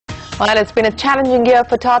Well, it's been a challenging year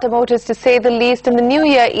for Tata Motors to say the least, and the new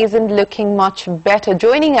year isn't looking much better.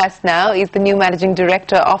 Joining us now is the new managing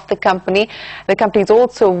director of the company. The company has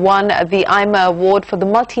also won the IMA award for the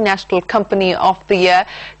multinational company of the year.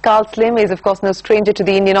 Karl Slym is, of course, no stranger to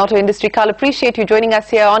the Indian auto industry. Karl, appreciate you joining us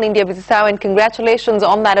here on India Business Hour, and congratulations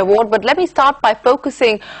on that award. But let me start by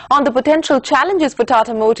focusing on the potential challenges for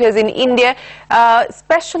Tata Motors in India,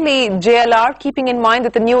 especially JLR, keeping in mind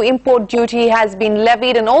that the new import duty has been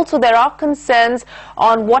levied, and also there are concerns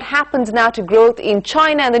on what happens now to growth in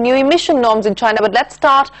China and the new emission norms in China. But let's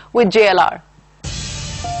start with JLR.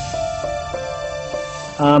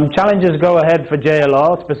 Challenges go ahead for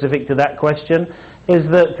JLR, specific to that question, is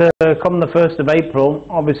that come the 1st of April,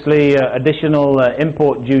 obviously additional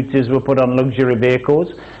import duties were put on luxury vehicles,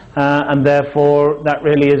 and therefore that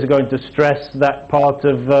really is going to stress that part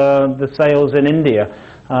of the sales in India.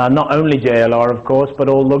 Not only JLR, of course, but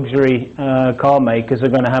all luxury car makers are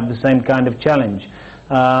going to have the same kind of challenge.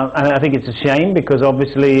 And I think it's a shame, because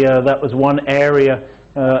obviously that was one area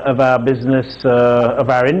of our business, of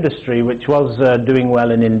our industry, which was doing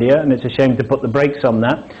well in India, and it's a shame to put the brakes on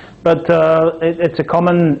that. But it's a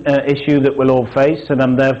common issue that we'll all face, and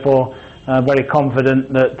I'm therefore very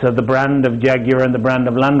confident that the brand of Jaguar and the brand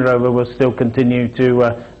of Land Rover will still continue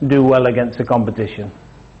to do well against the competition.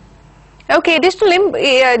 Okay, additional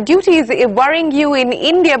duties worrying you in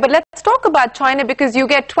India, but let's talk about China, because you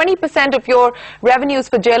get 20% of your revenues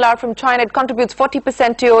for JLR from China. It contributes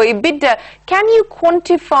 40% to your EBITDA. Can you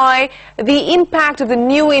quantify the impact of the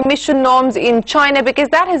new emission norms in China? Because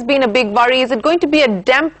that has been a big worry. Is it going to be a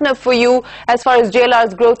dampener for you as far as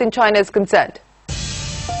JLR's growth in China is concerned?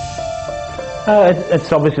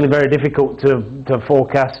 It's obviously very difficult to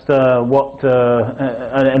forecast what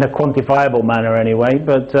in a quantifiable manner anyway,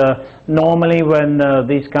 but normally when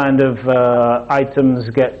these kind of items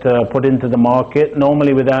get put into the market,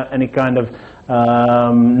 normally without any kind of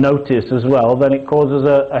notice as well, then it causes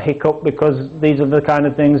a hiccup, because these are the kind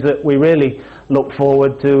of things that we really look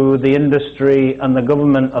forward to the industry and the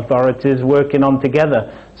government authorities working on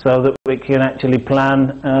together, so that we can actually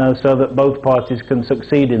plan so that both parties can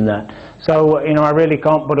succeed in that. So, you know, I really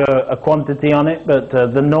can't put a quantity on it, but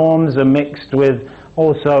the norms are mixed with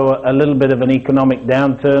also a little bit of an economic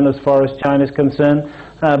downturn as far as China is concerned.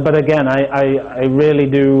 But again, I really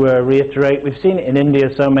do reiterate, we've seen it in India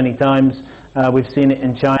so many times, we've seen it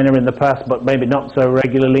in China in the past, but maybe not so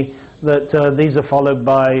regularly, that these are followed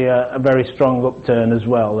by a very strong upturn as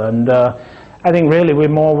well. And I think really we're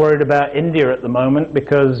more worried about India at the moment,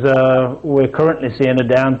 because we're currently seeing a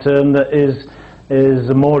downturn that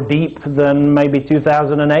is more deep than maybe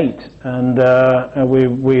 2008, and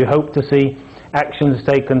we hope to see actions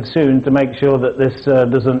taken soon to make sure that this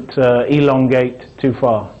doesn't elongate too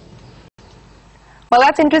far. Well,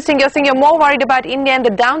 that's interesting. You're saying you're more worried about India, and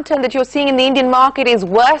the downturn that you're seeing in the Indian market is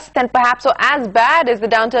worse than perhaps, or as bad as the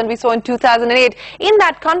downturn we saw in 2008. In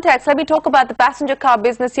that context, let me talk about the passenger car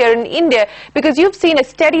business here in India, because you've seen a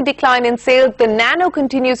steady decline in sales. The Nano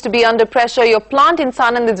continues to be under pressure. Your plant in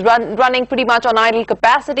Sanand is running pretty much on idle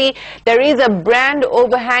capacity. There is a brand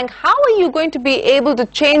overhang. How are you going to be able to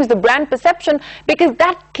change the brand perception? Because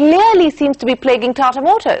that clearly seems to be plaguing Tata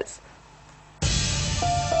Motors.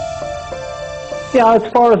 Yeah,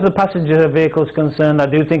 as far as the passenger vehicle is concerned, I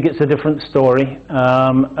do think it's a different story.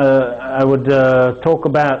 I would talk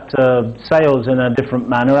about sales in a different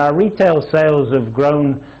manner. Our retail sales have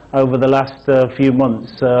grown over the last few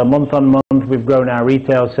months. Month on month, we've grown our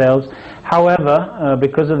retail sales. However,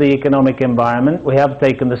 because of the economic environment, we have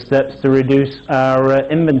taken the steps to reduce our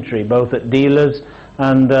inventory, both at dealers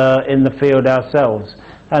and in the field ourselves.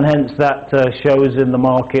 And hence that shows in the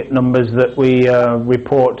market numbers that we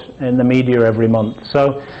report in the media every month.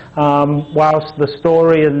 So whilst the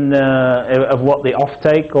story of what the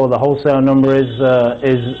offtake or the wholesale number is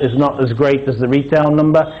not as great as the retail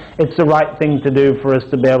number, it's the right thing to do for us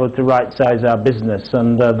to be able to right size our business,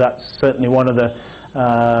 and that's certainly one of the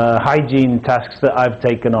hygiene tasks that I've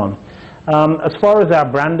taken on. As far as our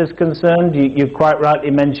brand is concerned, you quite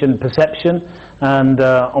rightly mentioned perception, and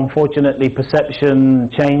unfortunately perception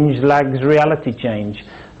change lags reality change,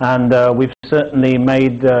 and we've certainly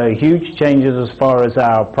made huge changes as far as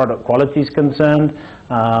our product quality is concerned.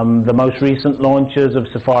 The most recent launches of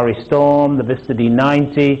Safari Storm, the Vista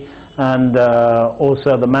D90, and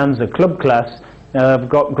also the Manza Club Class have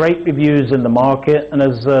got great reviews in the market, and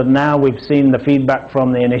as now we've seen the feedback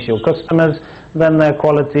from the initial customers, then their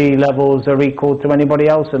quality levels are equal to anybody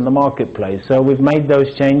else in the marketplace. So we've made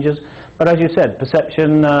those changes, But as you said,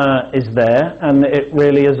 perception is there, and it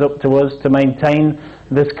really is up to us to maintain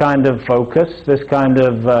this kind of focus, this kind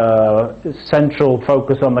of central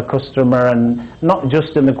focus on the customer, and not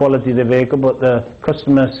just in the quality of the vehicle, but the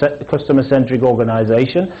customer-centric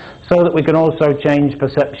organisation, so that we can also change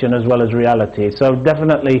perception as well as reality. So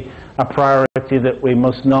definitely a priority that we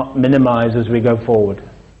must not minimise as we go forward.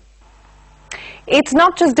 It's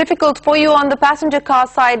not just difficult for you on the passenger car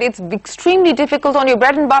side, it's extremely difficult on your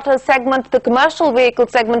bread and butter segment, the commercial vehicle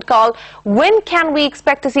segment, Karl. When can we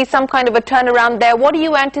expect to see some kind of a turnaround there? What are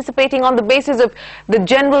you anticipating on the basis of the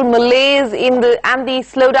general malaise and the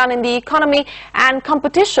slowdown in the economy and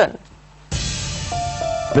competition?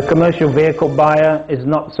 The commercial vehicle buyer is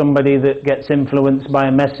not somebody that gets influenced by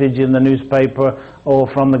a message in the newspaper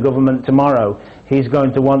or from the government tomorrow. He's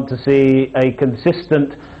going to want to see a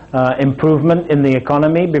consistent improvement in the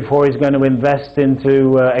economy before he's going to invest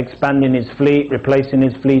into expanding his fleet, replacing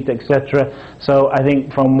his fleet, etc. So I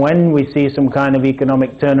think from when we see some kind of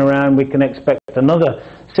economic turnaround, we can expect another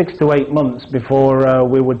 6 to 8 months before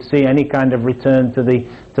we would see any kind of return to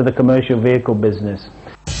the commercial vehicle business.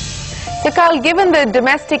 So Karl, given the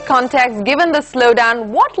domestic context, given the slowdown,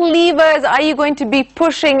 what levers are you going to be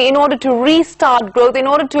pushing in order to restart growth, in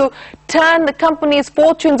order to turn the company's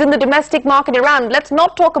fortunes in the domestic market around? Let's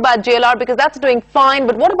not talk about JLR because that's doing fine,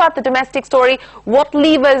 but what about the domestic story? What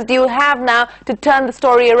levers do you have now to turn the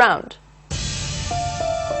story around?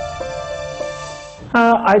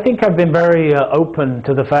 I think I've been very open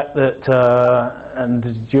to the fact that,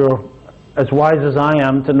 and you're as wise as I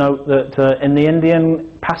am to note that in the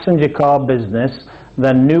Indian passenger car business,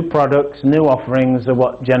 then new products, new offerings are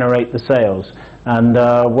what generate the sales. And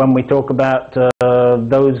when we talk about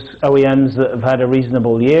those OEMs that have had a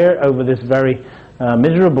reasonable year over this very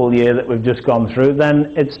miserable year that we've just gone through,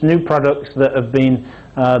 then it's new products that have been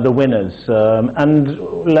the winners. And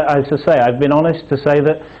as I say, I've been honest to say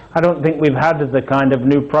that I don't think we've had the kind of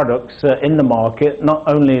new products in the market, not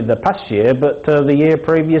only the past year, but the year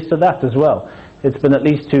previous to that as well. It's been at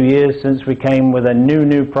least 2 years since we came with a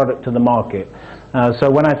new product to the market. So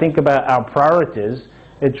when I think about our priorities,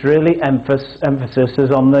 it's really emphasis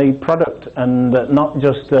is on the product and not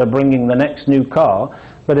just bringing the next new car,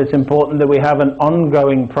 but it's important that we have an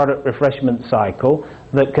ongoing product refreshment cycle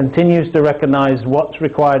that continues to recognize what's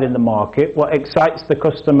required in the market, what excites the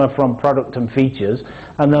customer from product and features,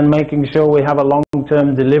 and then making sure we have a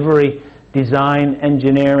long-term delivery, design,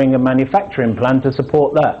 engineering and manufacturing plan to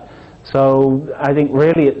support that. So I think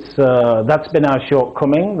really it's that's been our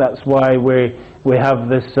shortcoming. That's why we have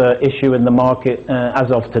this issue in the market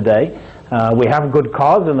as of today. We have good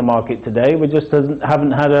cars in the market today. We just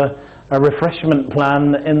haven't had a refreshment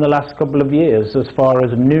plan in the last couple of years as far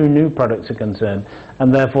as new products are concerned,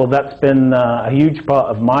 and therefore that's been a huge part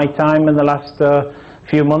of my time in the last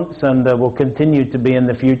few months, and will continue to be in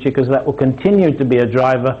the future, because that will continue to be a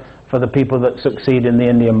driver for the people that succeed in the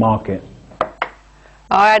Indian market.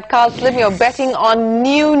 All right, Karl Slym, you're betting on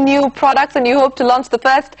new products, and you hope to launch the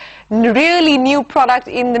first really new product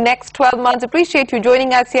in the next 12 months. Appreciate you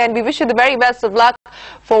joining us here, and we wish you the very best of luck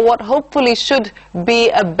for what hopefully should be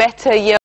a better year.